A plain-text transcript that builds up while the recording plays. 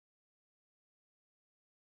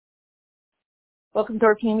Welcome to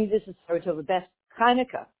our community. This is Sarah the best.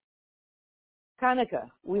 Chanuka. Chanuka.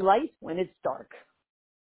 We light when it's dark.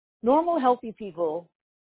 Normal, healthy people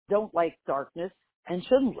don't like darkness and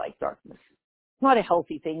shouldn't like darkness. It's not a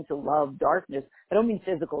healthy thing to love darkness. I don't mean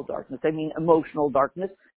physical darkness. I mean emotional darkness.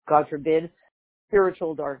 God forbid.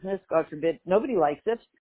 Spiritual darkness. God forbid. Nobody likes it.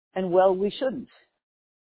 And well, we shouldn't.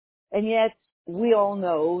 And yet, we all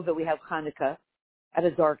know that we have Chanuka at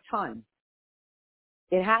a dark time.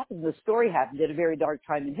 It happened, the story happened at a very dark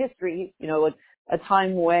time in history, a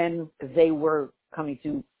time when they were coming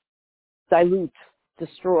to dilute,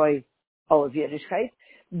 destroy all of Yiddishkeit.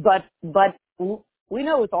 But we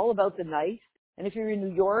know it's all about the night. And if you're in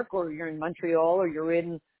New York or you're in Montreal or you're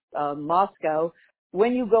in Moscow,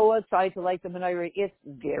 when you go outside to light the menorah, it's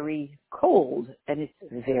very cold and it's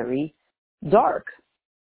very dark.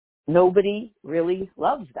 Nobody really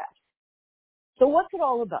loves that. So what's it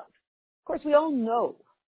all about? Of course, we all know.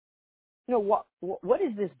 What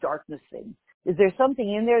is this darkness thing? Is there something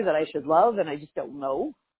in there that I should love and I just don't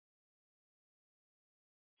know?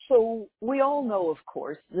 So we all know, of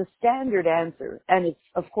course, the standard answer, and it's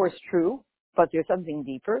of course true, but there's something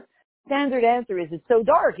deeper. Standard answer is it's so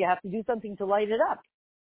dark, you have to do something to light it up.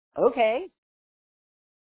 Okay.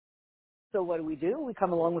 So what do? We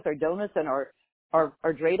come along with our donuts and our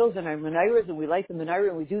dreidels and our menorahs, and we light the menorah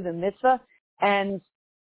and we do the mitzvah, and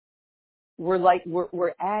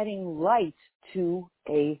we're adding light to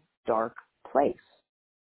a dark place.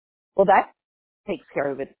 Well, that takes care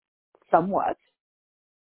of it somewhat.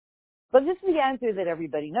 But this is the answer that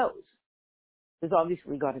everybody knows. There's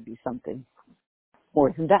obviously got to be something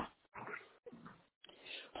more than that.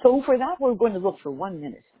 So for that, we're going to look for 1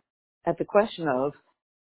 minute at the question of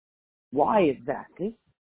why exactly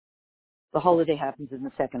the holiday happens in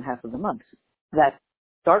the second half of the month, that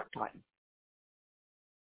dark time.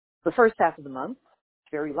 The first half of the month,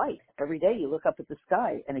 it's very light. Every day you look up at the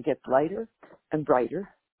sky and it gets lighter and brighter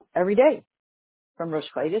every day, from Rosh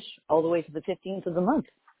Chodesh all the way to the 15th of the month.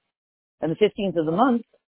 And the 15th of the month,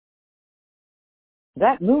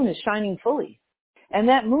 that moon is shining fully. And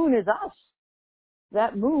that moon is us.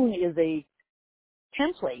 That moon is a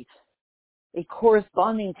template, a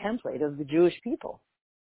corresponding template of the Jewish people.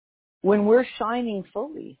 When we're shining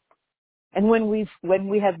fully, and when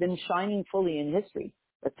we have been shining fully in history,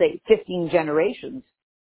 let's say 15 generations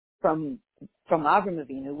from Avram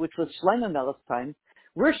Avinu, which was Shlomo Melech's time,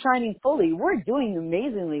 we're shining fully. We're doing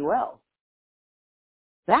amazingly well.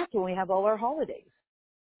 That's when we have all our holidays,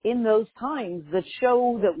 in those times that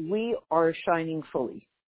show that we are shining fully.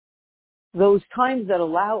 Those times that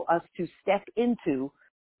allow us to step into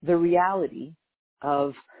the reality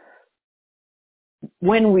of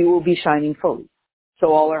when we will be shining fully.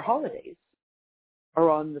 So all our holidays are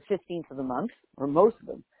on the 15th of the month, or most of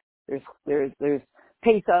them. There's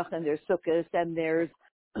Pesach and there's Sukkot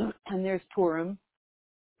and there's Purim,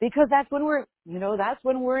 because that's when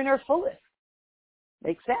we're in our fullest.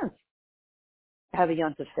 Makes sense. Have a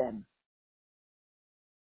Yontif then.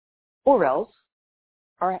 Or else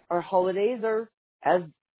our holidays are at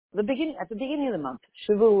the beginning of the month,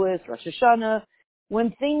 Shavuos, Rosh Hashanah,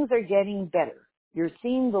 when things are getting better. You're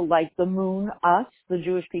seeing the light, the moon, us, the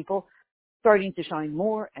Jewish people, starting to shine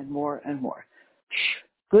more and more and more.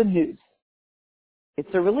 Good news. It's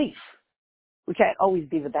a relief. We can't always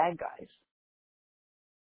be the bad guys.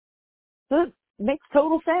 So it makes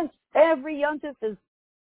total sense. Every Yontif is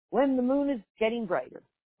when the moon is getting brighter,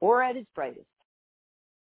 or at its brightest.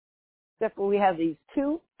 Except for we have these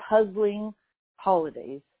two puzzling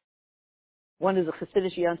holidays. One is a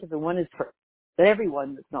Hasidic Yontif and one is that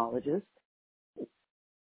everyone acknowledges.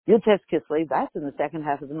 Yud-Tes Kislev, that's in the second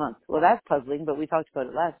half of the month. Well, that's puzzling, but we talked about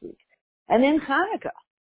it last week. And then Hanukkah.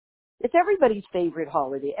 It's everybody's favorite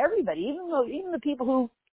holiday. Everybody, even the people who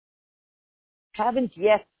haven't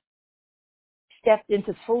yet stepped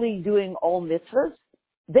into fully doing all mitzvahs,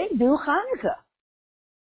 they do Hanukkah.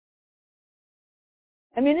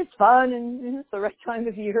 I mean, it's fun and it's the right time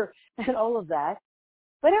of year and all of that.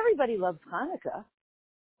 But everybody loves Hanukkah.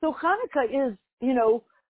 So Hanukkah is,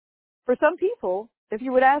 for some people, if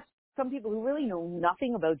you would ask some people who really know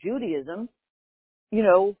nothing about Judaism,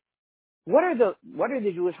 what are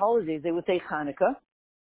the Jewish holidays? They would say Hanukkah.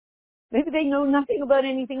 Maybe they know nothing about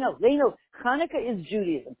anything else. They know Hanukkah is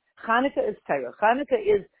Judaism. Hanukkah is Torah. Hanukkah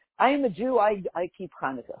is, I am a Jew, I keep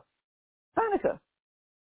Hanukkah. Hanukkah.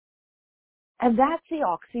 And that's the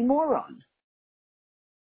oxymoron.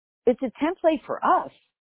 It's a template for us.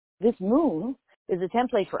 This moon is a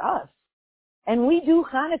template for us. And we do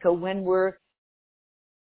Hanukkah when we're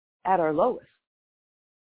at our lowest.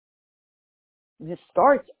 This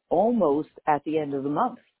starts almost at the end of the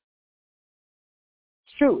month.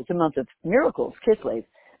 true, it's a month of miracles, Kislev,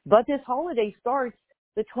 but this holiday starts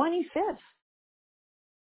the 25th,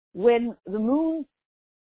 when the moon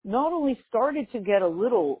not only started to get a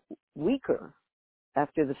little weaker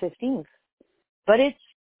after the 15th, but it's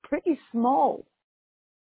pretty small.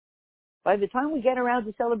 By the time we get around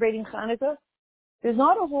to celebrating Chanuka, there's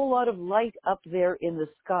not a whole lot of light up there in the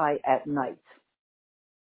sky at night.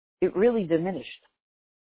 It really diminished.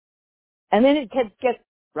 And then it gets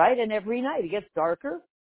right, and every night it gets darker,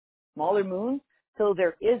 smaller moon, so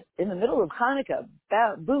there is, in the middle of Hanukkah,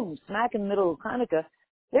 boom, smack in the middle of Hanukkah,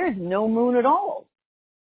 there's no moon at all.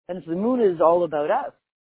 And if the moon is all about us,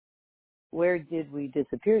 where did we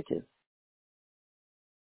disappear to?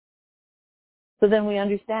 So then we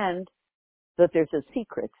understand that there's a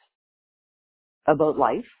secret about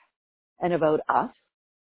life and about us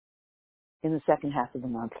in the second half of the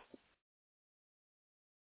month.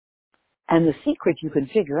 And the secret you can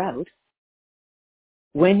figure out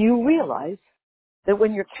when you realize that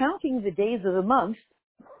when you're counting the days of the month,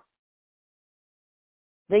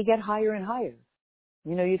 they get higher and higher.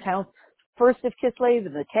 You know, you count 1st of Kislev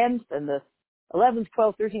and the 10th and the 11th,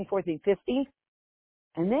 12th, 13th, 14th, 15th.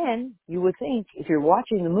 And then you would think if you're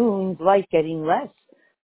watching the moon's light getting less,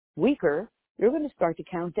 weaker, you're going to start to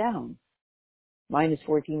count down. Minus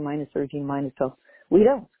 14, minus 13, minus 12. We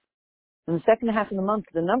don't. In the second half of the month,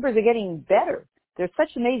 the numbers are getting better. They're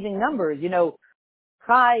such amazing numbers, you know,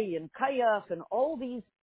 Chai and Kayach and all these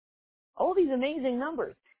amazing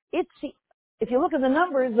numbers. If you look at the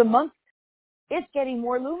numbers, the month, it's getting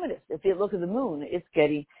more luminous. If you look at the moon, it's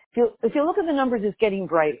getting, if you look at the numbers, it's getting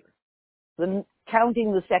brighter.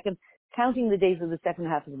 Counting the days of the second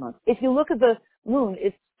half of the month. If you look at the moon,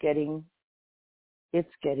 it's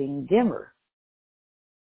getting dimmer.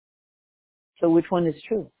 So which one is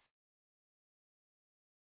true?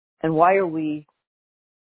 And why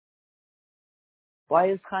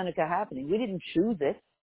is Hanukkah happening? We didn't choose it.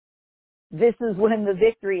 This is when the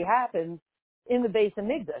victory happened in the Beis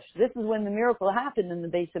Hamikdash. This is when the miracle happened in the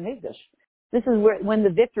Beis Hamikdash. This is when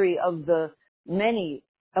the victory of the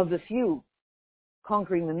few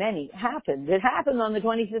conquering the many happened. It happened on the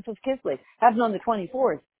 25th of Kislev, happened on the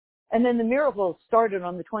 24th. And then the miracle started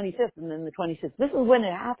on the 25th and then the 26th. This is when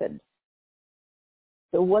it happened.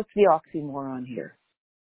 So what's the oxymoron here?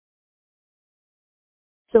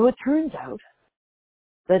 So it turns out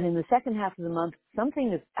that in the second half of the month,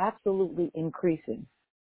 something is absolutely increasing.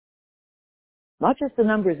 Not just the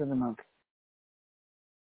numbers of the month.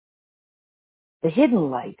 The hidden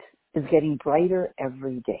light is getting brighter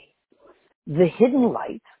every day. The hidden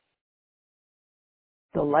light,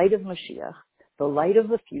 the light of Mashiach, the light of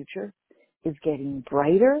the future, is getting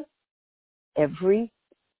brighter every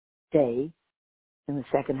day in the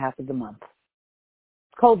second half of the month.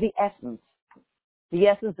 It's called the essence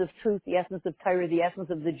of truth, the essence of Torah, the essence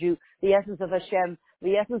of the Jew, the essence of Hashem,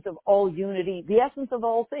 the essence of all unity, the essence of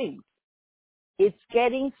all things. It's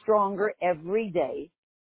getting stronger every day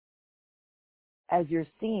as you're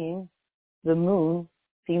seeing the moon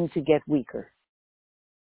seem to get weaker.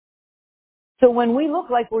 So when we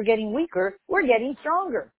look like we're getting weaker, we're getting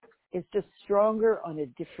stronger. It's just stronger on a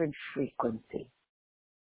different frequency.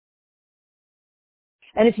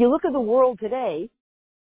 And if you look at the world today,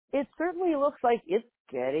 it certainly looks like it's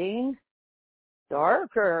getting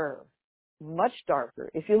darker, much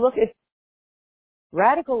darker. If you look at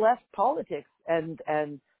radical left politics and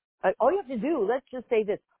all you have to do, let's just say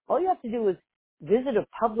this, all you have to do is visit a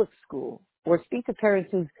public school or speak to parents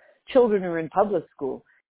whose children are in public school,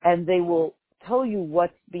 and they will tell you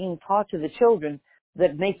what's being taught to the children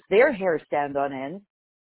that makes their hair stand on end.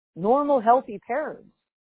 Normal, healthy parents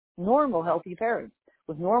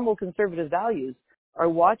with normal conservative values are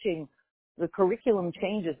watching the curriculum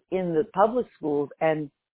changes in the public schools, and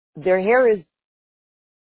their hair is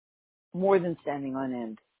more than standing on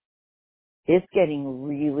end. It's getting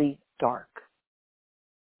really dark,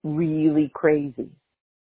 really crazy.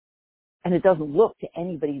 And it doesn't look to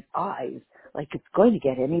anybody's eyes like it's going to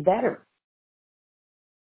get any better.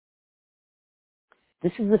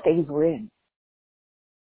 This is the phase we're in.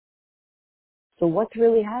 So what's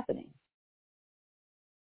really happening?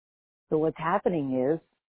 So what's happening is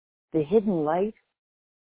the hidden light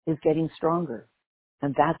is getting stronger.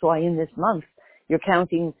 And that's why in this month, you're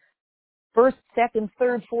counting 1st, 2nd,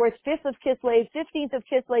 3rd, 4th, 5th of Kislev, 15th of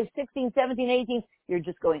Kislev, 16th, 17th, 18th. You're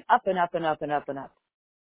just going up and up and up and up and up.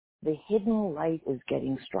 The hidden light is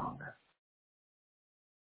getting stronger.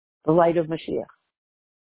 The light of Mashiach.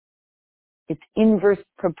 It's inverse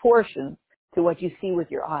proportion to what you see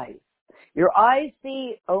with your eyes. Your eyes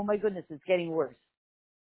see, oh my goodness, it's getting worse.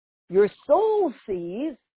 Your soul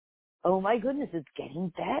sees, oh my goodness, it's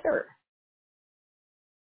getting better.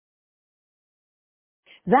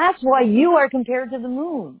 That's why you are compared to the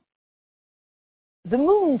moon. The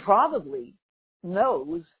moon probably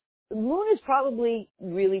knows. The moon is probably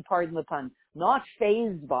really, pardon the pun, not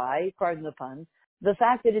phased by, pardon the pun, the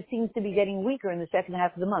fact that it seems to be getting weaker in the second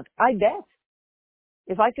half of the month. I bet.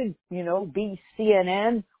 If I could, be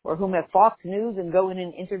CNN or whomever, Fox News, and go in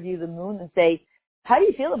and interview the moon and say, how do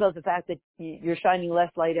you feel about the fact that you're shining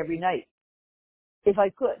less light every night? If I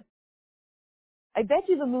could. I bet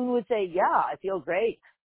you the moon would say, yeah, I feel great.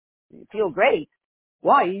 You feel great.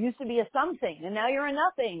 Why? You used to be a something and now you're a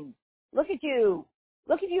nothing. Look at you.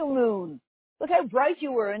 Look at you, moon. Look how bright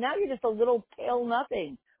you were and now you're just a little pale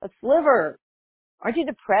nothing. A sliver. Aren't you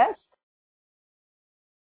depressed?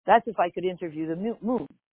 That's if I could interview the moon.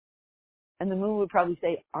 And the moon would probably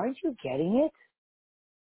say, aren't you getting it?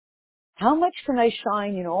 How much can I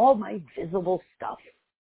shine in all my visible stuff?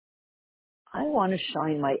 I want to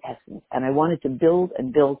shine my essence, and I want it to build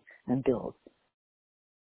and build and build.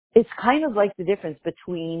 It's kind of like the difference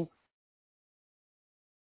between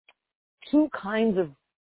two kinds of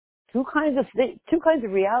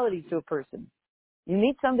realities to a person. You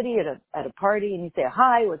meet somebody at a party and you say,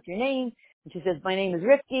 hi, what's your name? And she says, my name is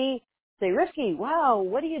Rifki. Say, Rifki, wow,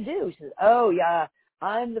 what do you do? She says, oh yeah,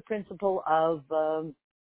 I'm the principal of,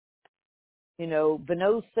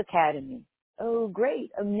 Benos Academy. Oh,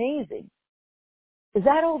 great, amazing. Is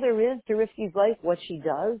that all there is to Rifki's life? What she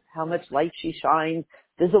does? How much light she shines?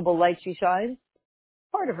 Visible light she shines?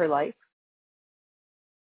 Part of her life.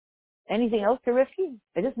 Anything else to Rifki?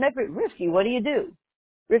 I just met Rifki. What do you do?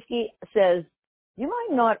 Rifki says, you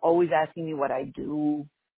mind not always asking me what I do?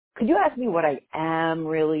 Could you ask me what I am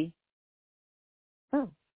really? Oh,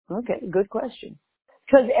 okay, good question.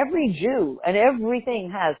 Because every Jew and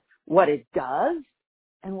everything has what it does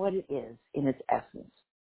and what it is in its essence.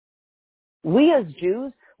 We as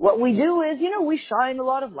Jews, what we do is, we shine a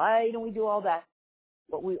lot of light and we do all that.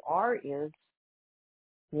 What we are is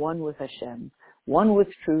one with Hashem, one with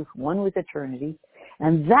truth, one with eternity.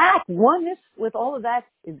 And that oneness with all of that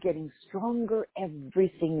is getting stronger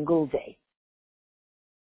every single day.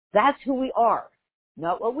 That's who we are,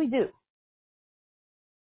 not what we do.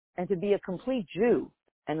 And to be a complete Jew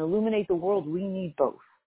and illuminate the world, we need both.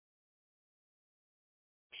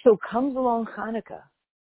 So comes along Chanuka,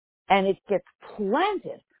 and it gets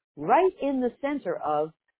planted right in the center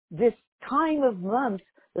of this time of month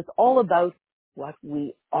that's all about what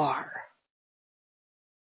we are.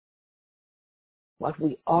 What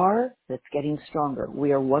we are that's getting stronger.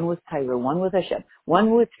 We are one with Torah, one with Hashem,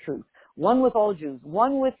 one with truth, one with all Jews,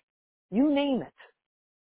 one with, you name it.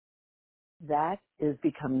 That is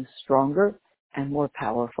becoming stronger and more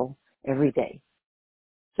powerful every day.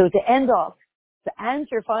 So to end off, to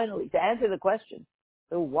answer the question,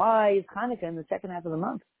 so why is Hanukkah in the second half of the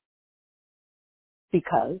month?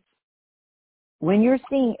 Because when you're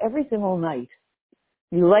seeing every single night,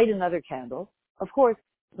 you light another candle. Of course,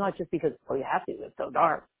 it's not just because, you have to, it's so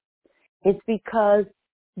dark. It's because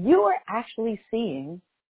you are actually seeing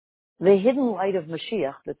the hidden light of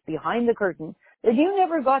Mashiach that's behind the curtain that you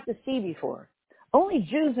never got to see before. Only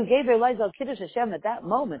Jews who gave their lives al Kiddush Hashem at that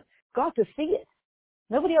moment got to see it.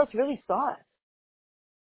 Nobody else really saw it.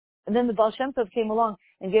 And then the Baal Shem Tov came along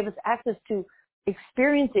and gave us access to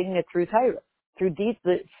experiencing it through Torah, through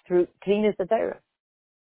K'ninas Torah.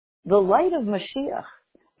 The light of Mashiach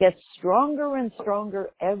gets stronger and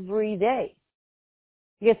stronger every day.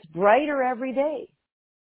 It gets brighter every day.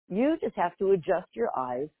 You just have to adjust your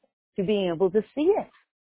eyes to being able to see it.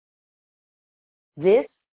 This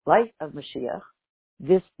light of Mashiach,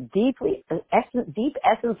 this deep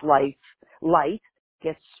essence light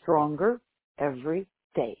gets stronger every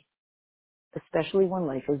day, especially when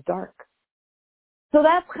life is dark. So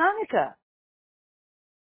that's Hanukkah.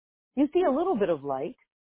 You see a little bit of light.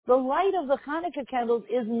 The light of the Hanukkah candles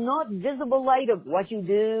is not visible light of what you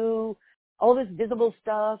do, all this visible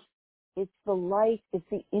stuff. It's the light, it's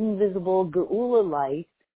the invisible Geula light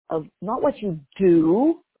of not what you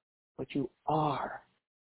do, what you are.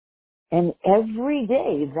 And every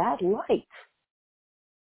day that light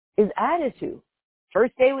is added to.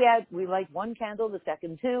 First day we light one candle, the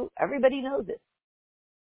second two. Everybody knows it.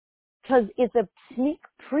 Because it's a sneak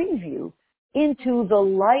preview into the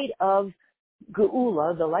light of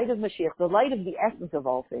Geula, the light of Mashiach, the light of the essence of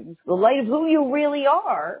all things, the light of who you really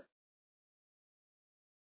are.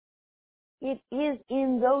 It is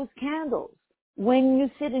in those candles. When you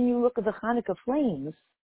sit and you look at the Hanukkah flames,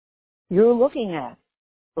 you're looking at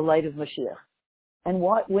the light of Mashiach. And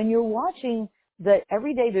when you're watching that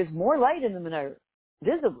every day there's more light in the menorah,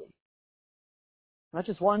 visibly, not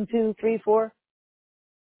just 1, 2, 3, 4,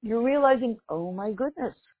 you're realizing, oh my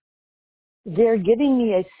goodness, they're giving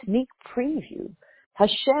me a sneak preview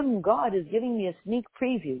Hashem, God, is giving me a sneak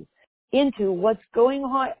preview into what's going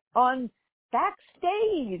on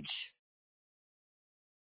backstage.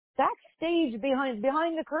 Backstage, behind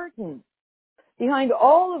the curtain. Behind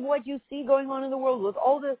all of what you see going on in the world, with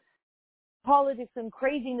all the politics and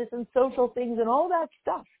craziness and social things and all that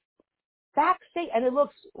stuff. Backstage, and it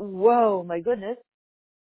looks, whoa, my goodness,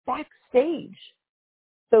 backstage,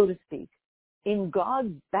 so to speak, in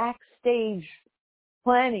God's backstage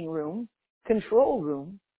planning room, control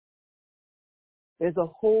room, there's a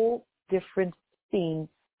whole different scene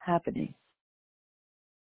happening.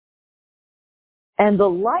 And the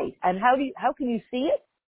light, and how can you see it?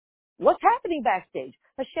 What's happening backstage?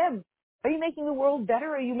 Hashem, are you making the world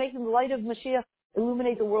better? Are you making the light of Mashiach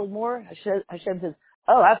illuminate the world more? Hashem says,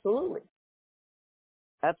 oh, absolutely.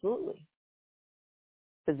 Absolutely.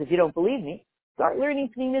 Because if you don't believe me, start learning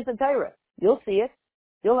Pnimis and Torah. You'll see it.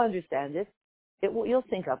 You'll understand it. You'll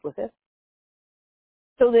sync up with it.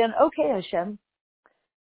 So then, okay, Hashem,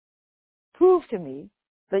 prove to me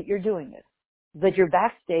that you're doing it. That you're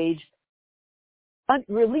backstage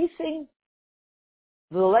releasing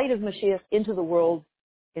the light of Mashiach into the world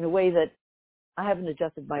in a way that I haven't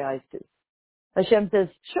adjusted my eyes to. Hashem says,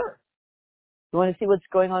 sure. You want to see what's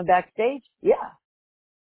going on backstage? Yeah.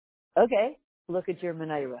 Okay. Look at your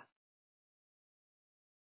menorah.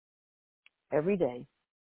 Every day,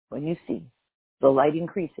 when you see the light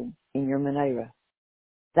increasing in your menorah,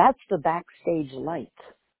 that's the backstage light.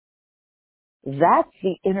 That's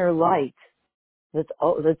the inner light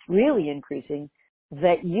that's really increasing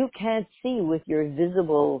that you can't see with your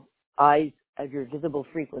visible eyes of your visible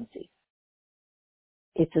frequency.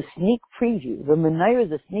 It's a sneak preview. The menorah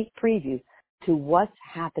is a sneak preview to what's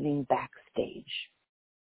happening backstage.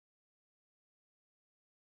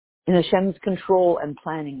 In Hashem's control and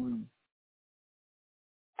planning room.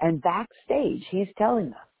 And backstage, he's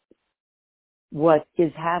telling us what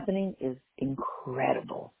is happening is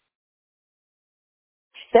incredible.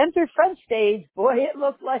 Center front stage, boy, it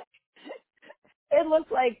looks like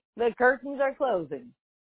the curtains are closing.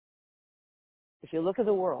 If you look at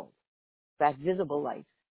the world, that visible light,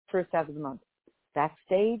 first half of the month.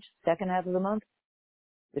 Backstage, second half of the month,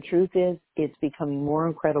 the truth is it's becoming more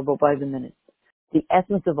incredible by the minute. The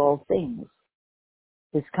essence of all things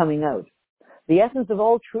is coming out. The essence of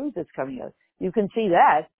all truth is coming out. You can see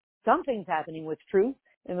that. Something's happening with truth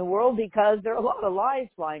in the world because there are a lot of lies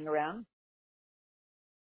flying around.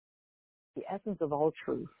 The essence of all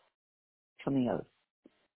truth coming out.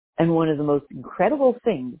 And one of the most incredible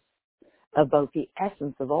things about the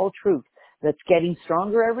essence of all truth that's getting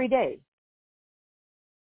stronger every day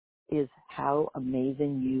is how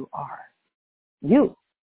amazing you are. You,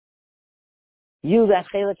 that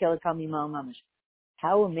Chelek Elokam Imal Mamash.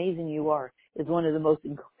 How amazing you are is one of the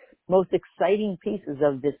most exciting pieces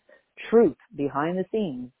of this truth behind the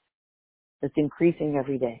scenes that's increasing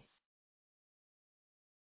every day.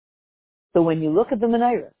 So when you look at the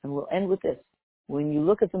menorah, and we'll end with this, when you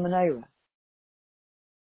look at the menorah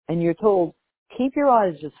and you're told, keep your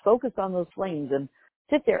eyes just focused on those flames and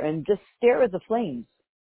sit there and just stare at the flames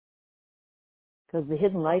because the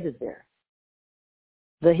hidden light is there.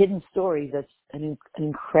 The hidden story that's an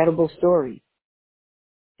incredible story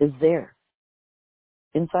is there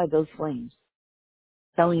inside those flames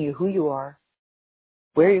telling you who you are,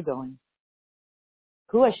 where you're going,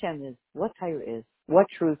 who Hashem is, what Torah is, what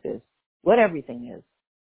truth is, what everything is,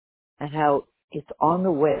 and how it's on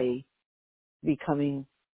the way becoming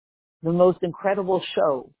the most incredible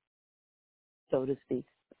show, so to speak,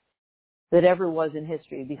 that ever was in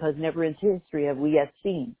history, because never in history have we yet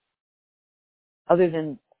seen, other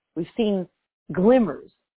than we've seen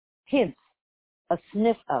glimmers, hints, a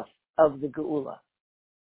sniff of the Geula.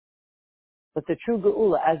 But the true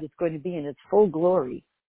Geula, as it's going to be in its full glory,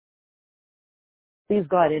 please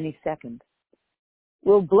God, any second,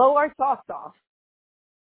 will blow our socks off.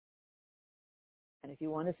 And if you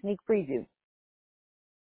want a sneak preview,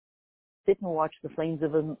 sit and watch the flames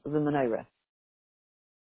of the menorah,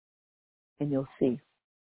 and you'll see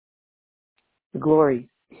the glory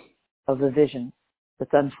of the vision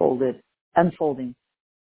that's unfolding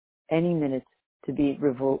any minute to be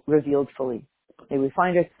revealed fully. May we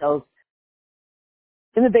find ourselves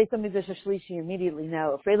in the Beis HaMikdash HaShlishi immediately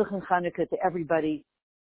now. A Freilich and Chanuka to everybody,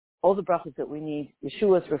 all the brachas that we need,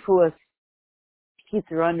 Yeshuas, Refuas,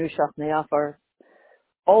 Kitzuranu, Shachnei Afar,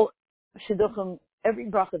 all Shidduchim, every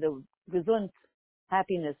bracha that gesund,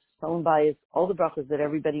 happiness, Shalom Bayis, all the brachas that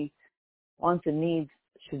everybody wants and needs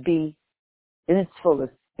should be in its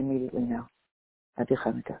fullest immediately now. Happy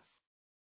Chanukah.